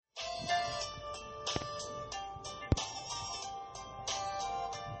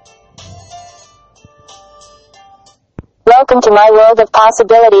Welcome to my world of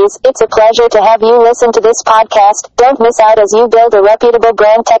possibilities. It's a pleasure to have you listen to this podcast. Don't miss out as you build a reputable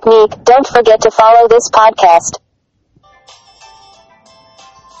brand technique. Don't forget to follow this podcast.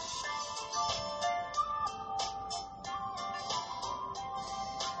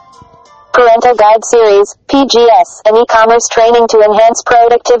 Parental Guide Series, PGS, an e-commerce training to enhance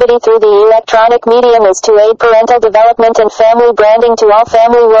productivity through the electronic medium is to aid parental development and family branding to all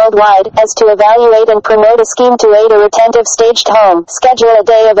family worldwide, as to evaluate and promote a scheme to aid a retentive staged home. Schedule a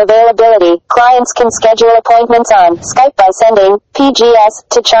day of availability. Clients can schedule appointments on Skype by sending PGS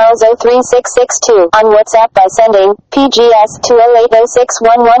to Charles 03662, on WhatsApp by sending PGS to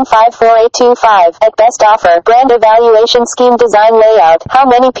 0806115485. At best offer, brand evaluation scheme design layout. How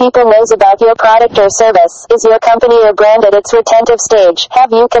many people knows about your product or service? Is your company or brand at its retentive stage?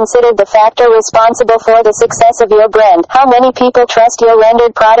 Have you considered the factor responsible for the success of your brand? How many people trust your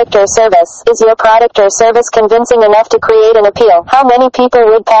rendered product or service? Is your product or service convincing enough to create an appeal? How many people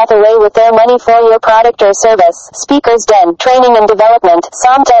would path away with their money for your product or service? Speakers Den, Training and Development,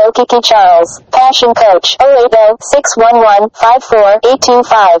 Samta Okiki Charles, Passion Coach,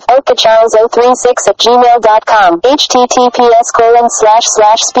 080-611-54825, okacharles036@gmail.com,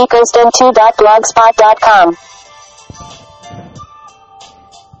 https://speakersden2.blogspot.com.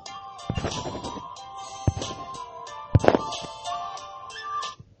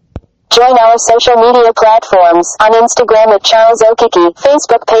 Join our social media platforms on Instagram at Charles Okiki,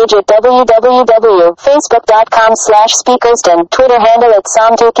 Facebook page at www.facebook.com/speakersden, Twitter handle at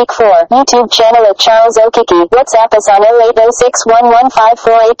Samtukik4, YouTube channel at Charles Okiki, WhatsApp us on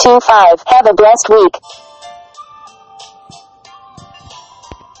 0806115485. Have a blessed week.